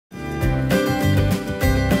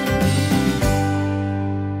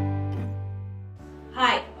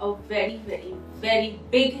very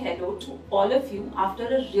big hello to all of you after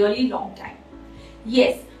a really long time.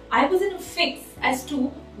 Yes, I was in a fix as to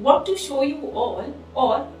what to show you all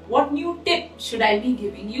or what new tip should I be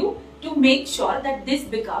giving you to make sure that this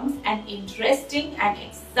becomes an interesting and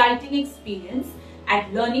exciting experience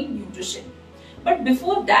at learning nutrition. But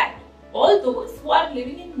before that, all those who are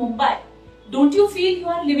living in Mumbai, don't you feel you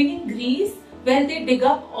are living in Greece where they dig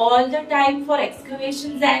up all the time for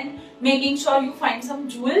excavations and making sure you find some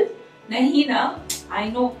jewel? Nahi na, I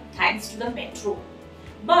know, thanks to the metro.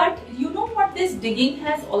 But you know what this digging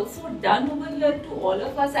has also done over here to all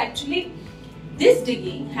of us actually? This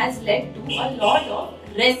digging has led to a lot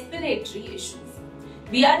of respiratory issues.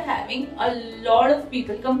 We are having a lot of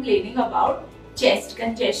people complaining about chest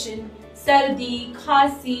congestion, sardi,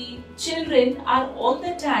 khasi. Children are all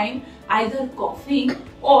the time either coughing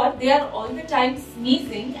or they are all the time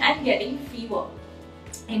sneezing and getting fever.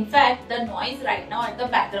 In fact, the noise right now at the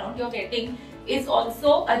background you're getting is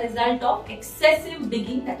also a result of excessive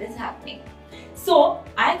digging that is happening. So,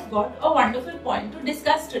 I've got a wonderful point to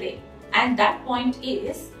discuss today, and that point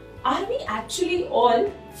is, are we actually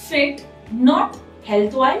all fit, not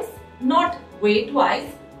health-wise, not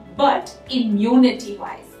weight-wise, but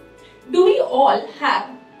immunity-wise? Do we all have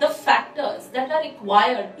the factors that are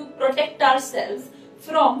required to protect ourselves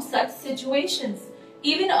from such situations?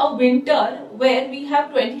 Even a winter where we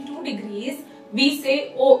have 22 degrees, we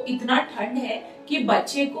say, oh, itna thand hai ki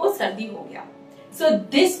bacche ko sardi ho gaya. So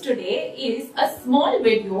this today is a small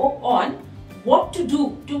video on what to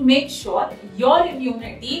do to make sure your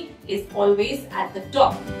immunity is always at the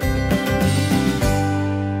top.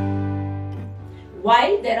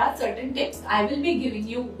 While there are certain tips I will be giving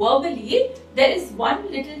you verbally, there is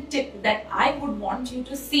one little tip that I would want you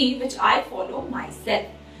to see which I follow myself.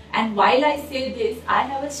 And while I say this, I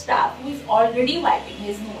have a staff who is already wiping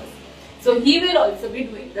his nose. So he will also be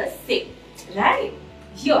doing the same. Right?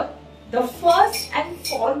 Here, the first and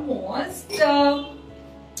foremost,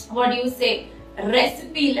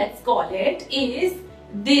 recipe, let's call it, is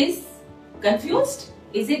this. Confused?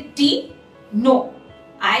 Is it tea? No.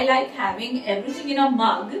 I like having everything in a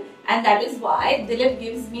mug, and that is why Dilip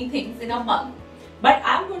gives me things in a mug. But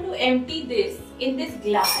I'm going to empty this in this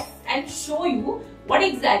glass and show you what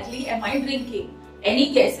exactly am I drinking.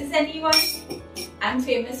 Any guesses, anyone? I'm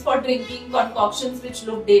famous for drinking concoctions which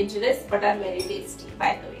look dangerous but are very tasty,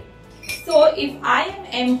 by the way. So if I am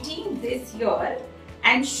emptying this here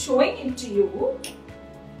and showing it to you,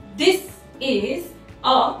 this is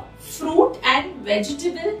a fruit and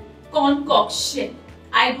vegetable concoction.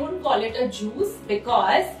 I don't call it a juice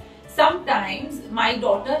because sometimes my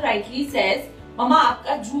daughter rightly says, Mama,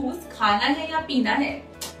 aapka juice khana hai ya peena hai?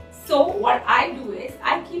 So what I do is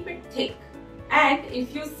I keep it thick, and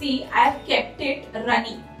if you see, I have kept it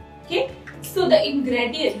runny. Okay, so the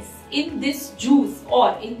ingredients in this juice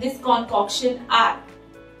or in this concoction are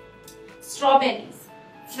strawberries,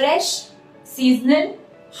 fresh, seasonal,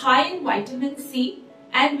 high in vitamin C,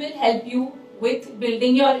 and will help you with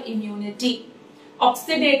building your immunity.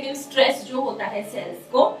 Oxidative stress जो होता है cells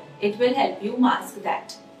को, it will help you mask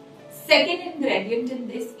that. Second ingredient in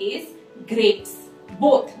this is grapes,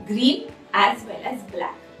 both green as well as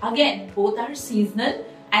black. Again, both are seasonal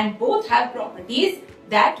and both have properties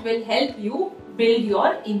that will help you build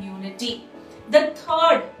your immunity. The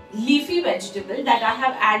third leafy vegetable that I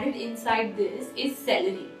have added inside this is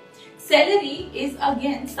celery. Celery is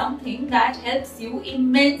again something that helps you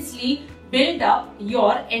immensely build up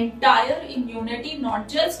your entire immunity, not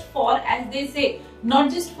just for, as they say, not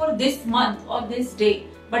just for this month or this day,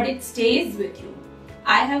 but it stays with you.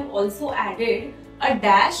 I have also added a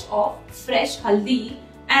dash of fresh haldi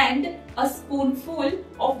and a spoonful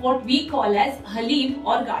of what we call as halim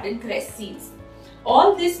or garden cress seeds.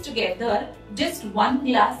 All this together, just 1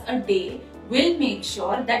 glass a day, will make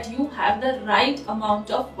sure that you have the right amount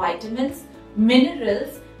of vitamins,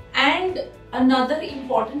 minerals, and another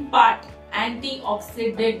important part,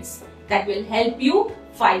 antioxidants, that will help you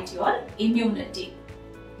fight your immunity.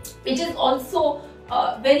 It is also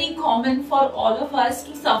very common for all of us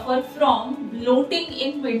to suffer from bloating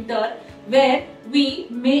in winter, where we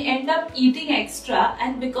may end up eating extra,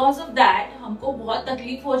 and because of that हमको बहुत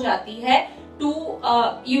तकलीफ हो जाती है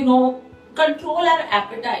to control our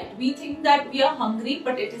appetite. We think that we are hungry,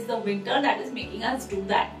 but it is the winter that is making us do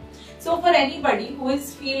that. So for anybody who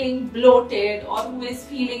is feeling bloated or who is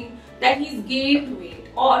feeling that he's gained weight,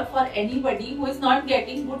 or for anybody who is not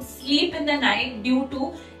getting good sleep in the night due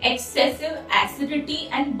to excessive acidity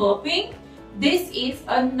and burping, this is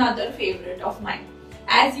another favorite of mine.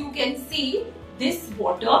 As you can see, this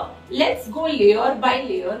water, let's go layer by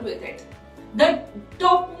layer with it. The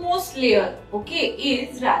topmost layer, okay,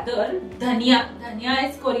 is rather dhania. Dhania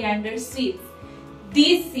is coriander seeds.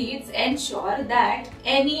 These seeds ensure that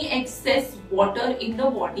any excess water in the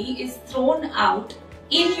body is thrown out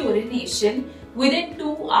in urination within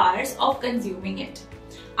 2 hours of consuming it.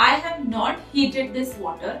 I have not heated this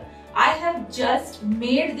water. I have just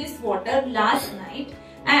made this water last night,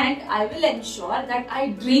 and I will ensure that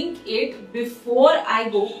I drink it before I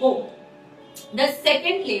go home. The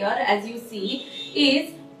second layer, as you see,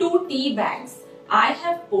 is 2 tea bags. I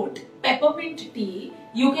have put peppermint tea.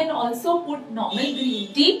 You can also put normal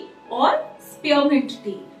green tea or spearmint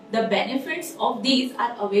tea. The benefits of these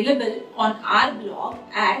are available on our blog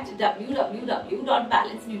at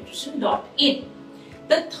www.balancenutrition.in.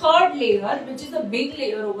 The third layer, which is a big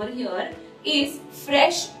layer over here, is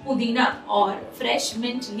fresh pudina or fresh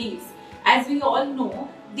mint leaves. As we all know,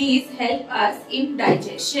 these help us in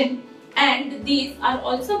digestion, and these are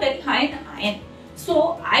also very high in iron.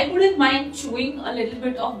 So I wouldn't mind chewing a little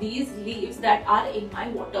bit of these leaves that are in my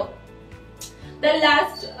water. The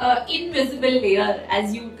last invisible layer,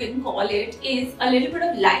 as you can call it, is a little bit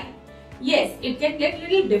of lime. Yes, it can get a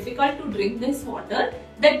little difficult to drink this water.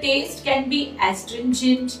 The taste can be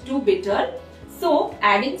astringent to bitter. So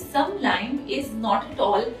adding some lime is not at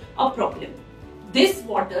all a problem. This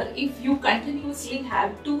water, if you continuously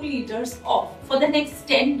have 2 liters of for the next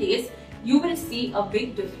 10 days, you will see a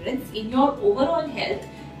big difference in your overall health,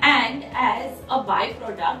 and as a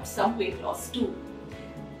byproduct, some weight loss too.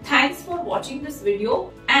 Thanks for watching this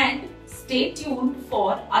video, and stay tuned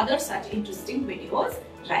for other such interesting videos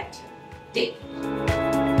right here. Take care.